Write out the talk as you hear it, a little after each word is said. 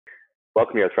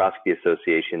Welcome to Arthroscopy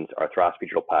Association's Arthroscopy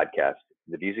Journal podcast.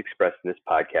 The views expressed in this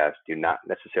podcast do not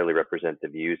necessarily represent the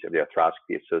views of the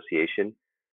Arthroscopy Association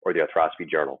or the Arthroscopy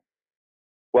Journal.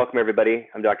 Welcome, everybody.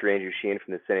 I'm Dr. Andrew Sheehan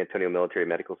from the San Antonio Military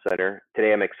Medical Center.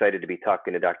 Today, I'm excited to be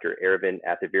talking to Dr. Aravind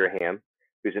Athiviraham,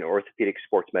 who's an orthopedic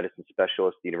sports medicine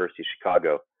specialist at the University of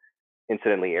Chicago.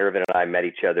 Incidentally, Aravind and I met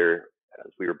each other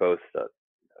as we were both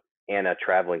ANA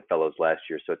traveling fellows last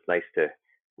year, so it's nice to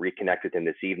reconnect with him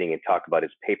this evening and talk about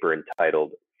his paper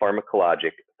entitled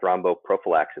Pharmacologic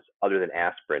Thromboprophylaxis Other Than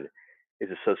Aspirin is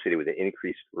Associated with an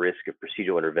Increased Risk of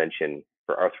Procedural Intervention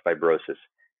for Arthropibrosis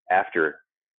After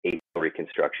ACL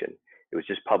Reconstruction. It was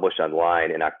just published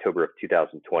online in October of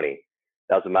 2020.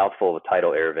 That was a mouthful of a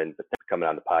title, Aravind, but thanks for coming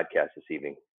on the podcast this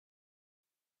evening.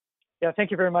 Yeah, thank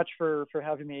you very much for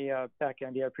having me back,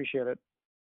 Andy. I appreciate it.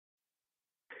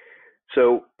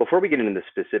 So before we get into the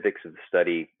specifics of the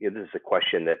study, this is a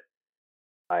question that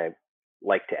I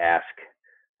like to ask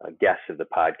guests of the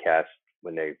podcast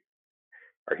when they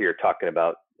are here talking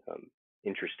about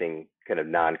interesting kind of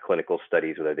non-clinical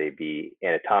studies, whether they be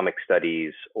anatomic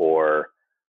studies or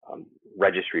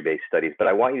registry-based studies. But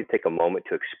I want you to take a moment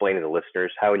to explain to the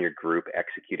listeners how in your group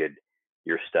executed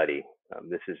your study.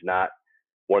 This is not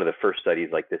one of the first studies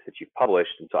like this that you've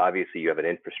published, and so obviously you have an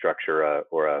infrastructure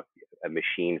or a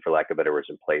machine, for lack of better words,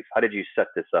 in place. How did you set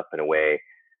this up in a way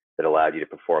that allowed you to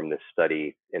perform this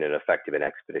study in an effective and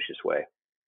expeditious way?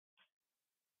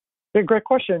 Great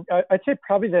question. I'd say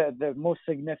probably the most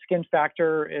significant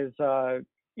factor is, I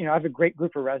have a great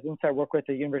group of residents I work with at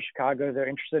the University of Chicago. They're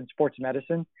interested in sports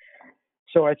medicine.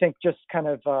 So I think just kind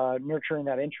of nurturing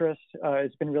that interest has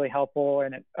been really helpful.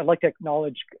 And I'd like to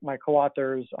acknowledge my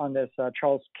co-authors on this,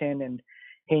 Charles Kinn and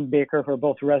Hayne Baker, who are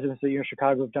both residents of the University of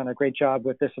Chicago, have done a great job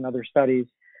with this and other studies.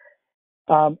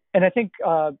 And I think,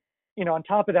 on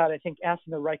top of that, I think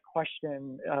asking the right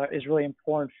question is really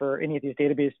important for any of these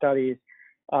database studies.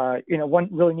 One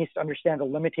really needs to understand the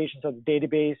limitations of the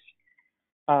database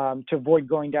to avoid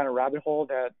going down a rabbit hole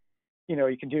that,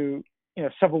 you can do,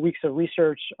 several weeks of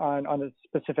research on a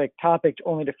specific topic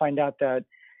only to find out that,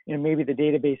 maybe the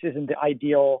database isn't the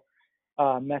ideal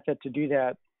method to do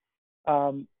that.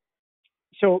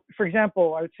 So, for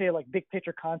example, I would say like big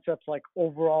picture concepts like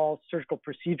overall surgical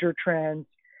procedure trends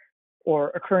or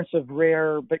occurrence of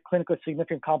rare but clinically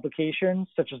significant complications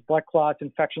such as blood clots,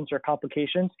 infections, or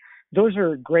complications. Those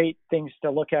are great things to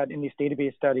look at in these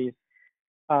database studies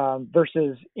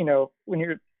versus, when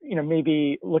you're,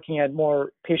 maybe looking at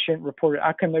more patient-reported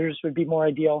outcome measures would be more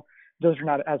ideal. Those are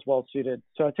not as well suited.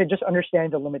 So I'd say just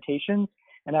understanding the limitations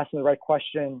and asking the right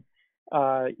question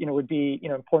would be,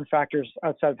 important factors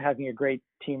outside of having a great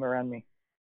team around me.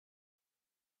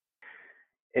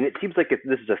 And it seems like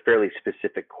this is a fairly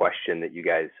specific question that you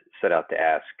guys set out to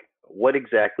ask. What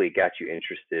exactly got you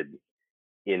interested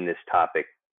in this topic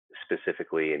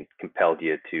specifically and compelled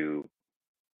you to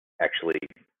actually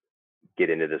get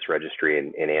into this registry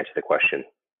and answer the question?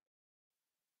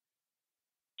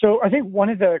 So I think one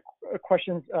of the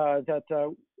questions that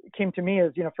came to me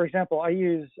is, for example, I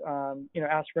use,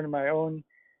 aspirin in my own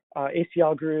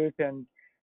ACL group. And,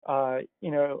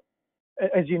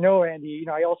 as you know, Andy,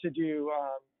 I also do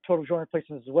total joint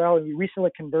replacements as well. And we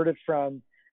recently converted from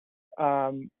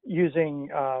using,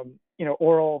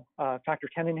 oral factor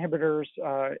 10 inhibitors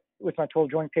with my total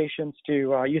joint patients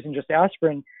to using just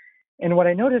aspirin. And what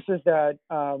I noticed is that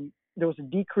there was a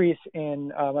decrease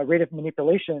in my rate of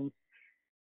manipulations.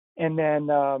 And then,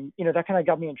 that kind of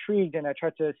got me intrigued, and I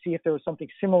tried to see if there was something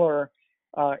similar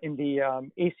in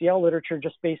the ACL literature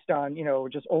just based on,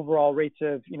 just overall rates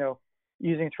of,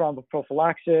 using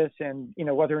thromboprophylaxis and,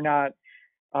 whether or not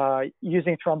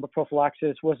using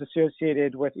thromboprophylaxis was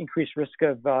associated with increased risk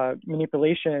of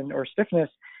manipulation or stiffness.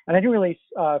 And I didn't really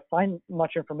find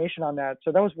much information on that.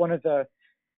 So that was one of the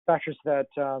factors that,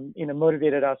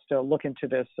 motivated us to look into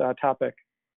this topic.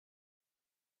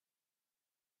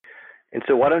 And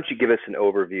so why don't you give us an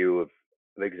overview of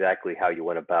exactly how you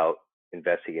went about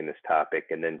investigating this topic,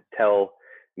 and then tell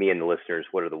me and the listeners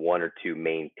what are the one or two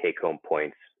main take-home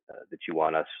points that you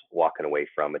want us walking away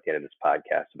from at the end of this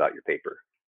podcast about your paper.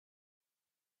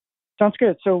 Sounds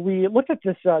good. So we looked at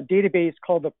this database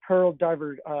called the Pearl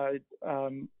Diver,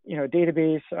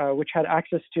 database, which had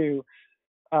access to,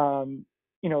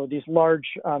 these large,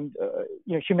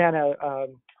 Humana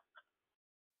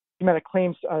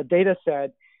claims data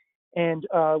set. And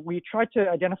we tried to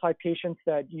identify patients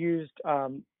that used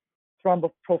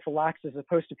thromboprophylaxis as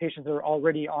opposed to patients that are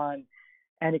already on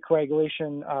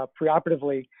anticoagulation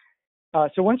preoperatively.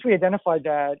 So once we identified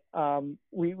that,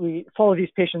 we followed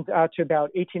these patients out to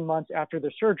about 18 months after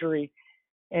their surgery.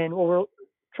 And what we're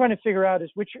trying to figure out is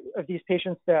which of these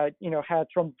patients that, had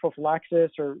thromboprophylaxis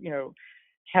or,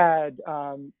 had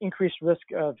increased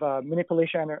risk of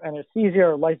manipulation under anesthesia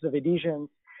or lysis of adhesions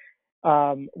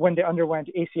when they underwent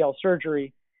ACL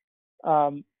surgery.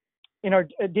 In our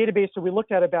database, so we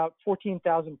looked at about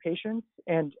 14,000 patients,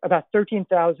 and about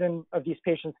 13,000 of these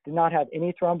patients did not have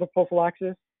any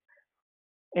thromboprophylaxis.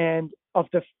 And of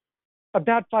the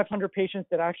about 500 patients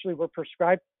that actually were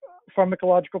prescribed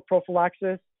pharmacological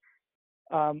prophylaxis,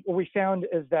 what we found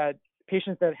is that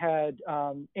patients that had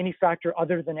any factor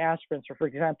other than aspirin, so for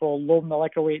example, low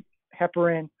molecular weight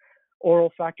heparin,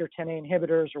 oral factor Xa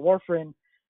inhibitors, or warfarin,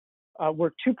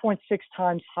 were 2.6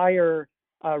 times higher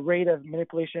rate of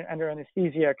manipulation under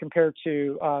anesthesia compared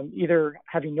to either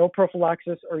having no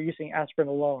prophylaxis or using aspirin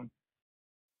alone.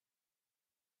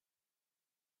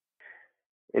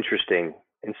 Interesting.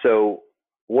 And so,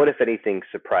 what, if anything,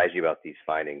 surprised you about these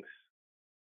findings?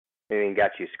 Anything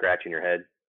got you scratching your head?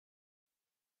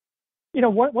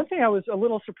 One thing I was a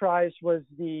little surprised was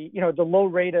the low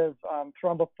rate of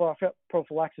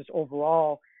thromboprophylaxis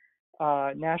overall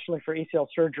nationally for ACL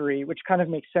surgery, which kind of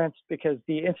makes sense because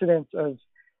the incidence of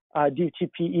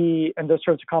DVT/PE and those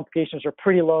sorts of complications are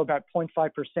pretty low, about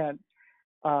 0.5%.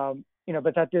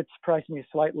 But that did surprise me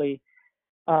slightly.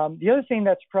 The other thing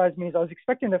that surprised me is I was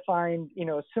expecting to find,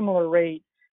 a similar rate,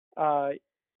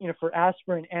 for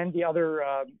aspirin and the other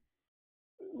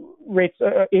rates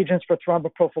agents for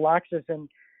thromboprophylaxis, and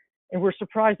we're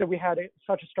surprised that we had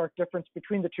such a stark difference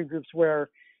between the two groups, where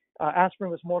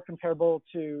aspirin was more comparable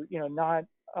to, not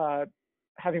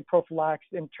having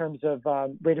prophylaxis in terms of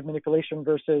rate of manipulation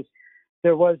versus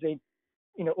there was a,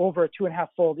 over a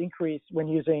 2.5-fold increase when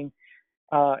using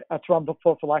a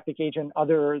thromboprophylactic agent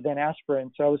other than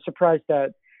aspirin. So I was surprised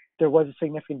that there was a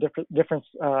significant difference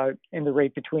in the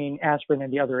rate between aspirin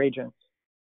and the other agents.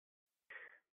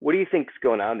 What do you think's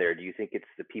going on there? Do you think it's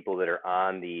the people that are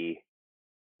on the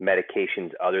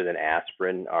medications other than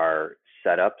aspirin are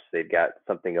setups? They've got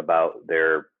something about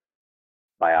their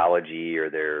biology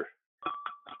or their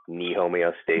knee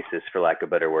homeostasis, for lack of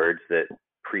better words, that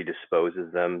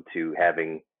predisposes them to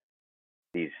having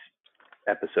these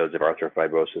episodes of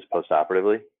arthrofibrosis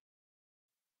postoperatively?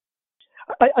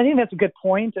 I think that's a good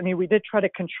point. I mean, we did try to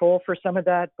control for some of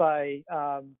that by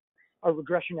our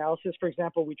regression analysis. For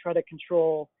example, we try to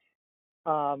control,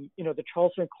 the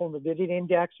Charlson Comorbidity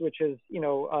Index, which is,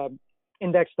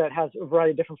 index that has a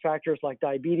variety of different factors like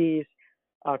diabetes,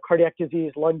 cardiac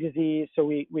disease, lung disease. So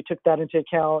we took that into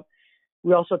account.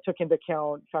 We also took into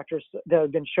account factors that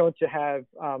have been shown to have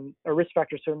a risk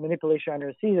factor for manipulation under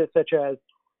anesthesia, such as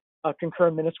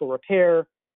concurrent meniscal repair,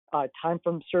 time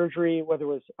from surgery, whether it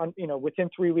was within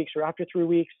 3 weeks or after 3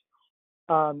 weeks,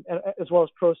 as well as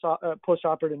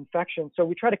post-operative infection. So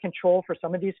we try to control for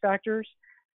some of these factors.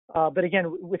 But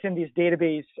again, within these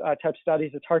database type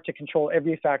studies, it's hard to control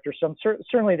every factor. So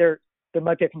certainly there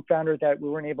might be a confounder that we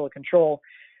weren't able to control.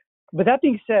 But that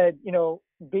being said,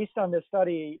 based on this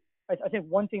study, I think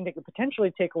one thing they could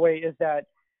potentially take away is that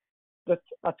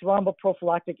a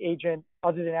thromboprophylactic agent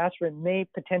other than aspirin may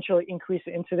potentially increase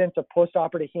the incidence of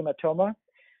postoperative hematoma,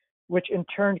 which in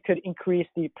turn could increase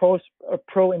the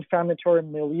pro-inflammatory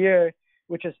milieu,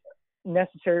 which is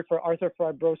necessary for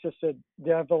arthrofibrosis to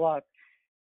develop.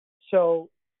 So,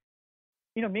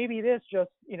 maybe it is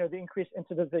just, the increased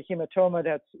incidence of hematoma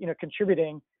that's,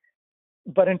 contributing.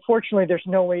 But unfortunately, there's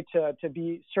no way to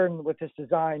be certain with this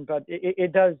design. But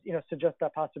it does, suggest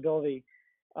that possibility,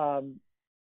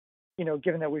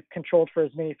 given that we've controlled for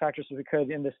as many factors as we could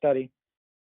in this study.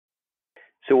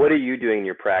 So what are you doing in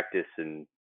your practice in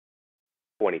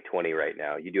 2020 right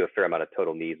now? You do a fair amount of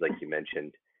total knees, like you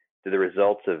mentioned. Do the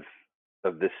results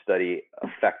of this study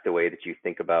affect the way that you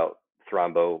think about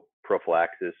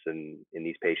thromboprophylaxis in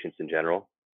these patients in general,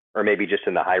 or maybe just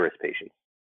in the high-risk patients?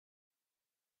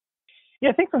 Yeah,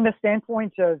 I think from the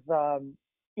standpoint of,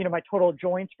 my total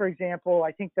joints, for example,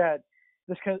 I think that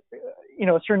this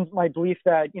asserts my belief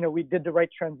that, we did the right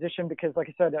transition because, like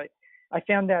I said, I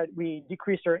found that we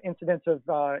decreased our incidence of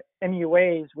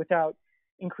MUAs without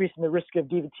increasing the risk of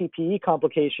DVT/PE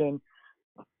complication.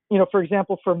 For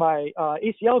example, for my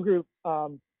ACL group,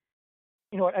 I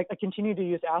continue to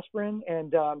use aspirin,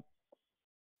 and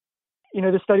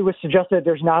the study would suggest that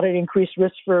there's not an increased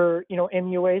risk for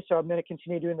MUA, so I'm going to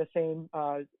continue doing the same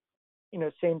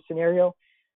same scenario.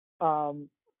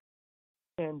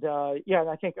 And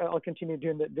I think I'll continue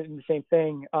doing the same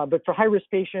thing. But for high-risk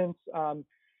patients,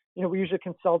 we usually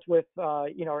consult with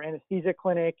our anesthesia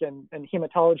clinic and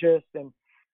hematologist, and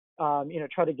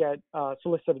try to get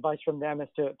solicit advice from them as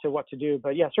to what to do.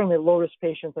 But yeah, certainly low-risk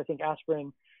patients, I think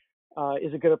aspirin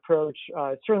is a good approach.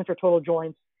 Certainly for total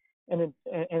joints, and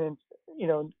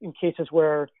in cases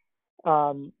where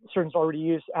surgeons already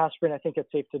use aspirin, I think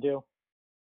it's safe to do.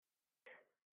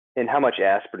 And how much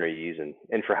aspirin are you using,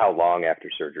 and for how long after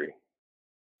surgery?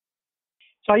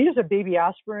 So I use a baby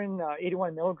aspirin,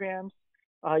 81 milligrams,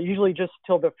 usually just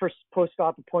till the first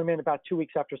post-op appointment about 2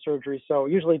 weeks after surgery. So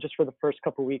usually just for the first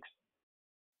couple of weeks.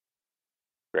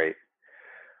 Great.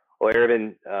 Well,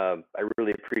 Aravind, I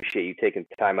really appreciate you taking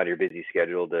time out of your busy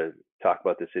schedule to talk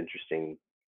about this interesting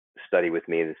study with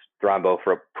me. This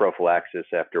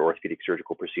thromboprophylaxis after orthopedic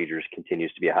surgical procedures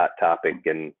continues to be a hot topic,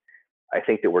 and I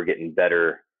think that we're getting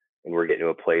better, and we're getting to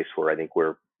a place where I think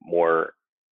we're more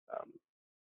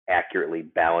accurately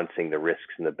balancing the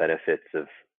risks and the benefits of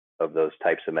those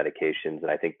types of medications. And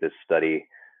I think this study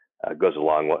goes a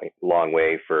long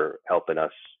way for helping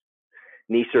us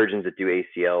knee surgeons that do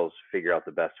ACLs figure out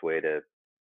the best way to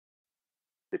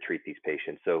treat these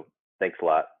patients. So thanks a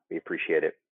lot. We appreciate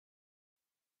it.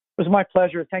 It was my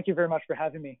pleasure. Thank you very much for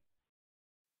having me.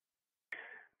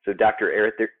 So Dr.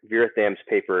 Veeratham's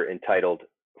paper entitled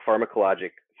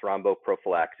Pharmacologic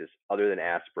Thromboprophylaxis Other than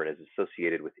Aspirin is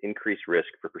Associated with Increased Risk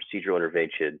for Procedural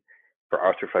Intervention for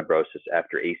Arthrofibrosis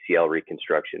After ACL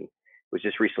Reconstruction was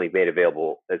just recently made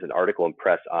available as an article in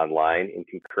Press Online and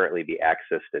can currently be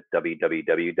accessed at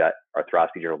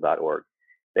www.arthroscopijournal.org.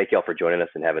 Thank you all for joining us,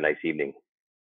 and have a nice evening.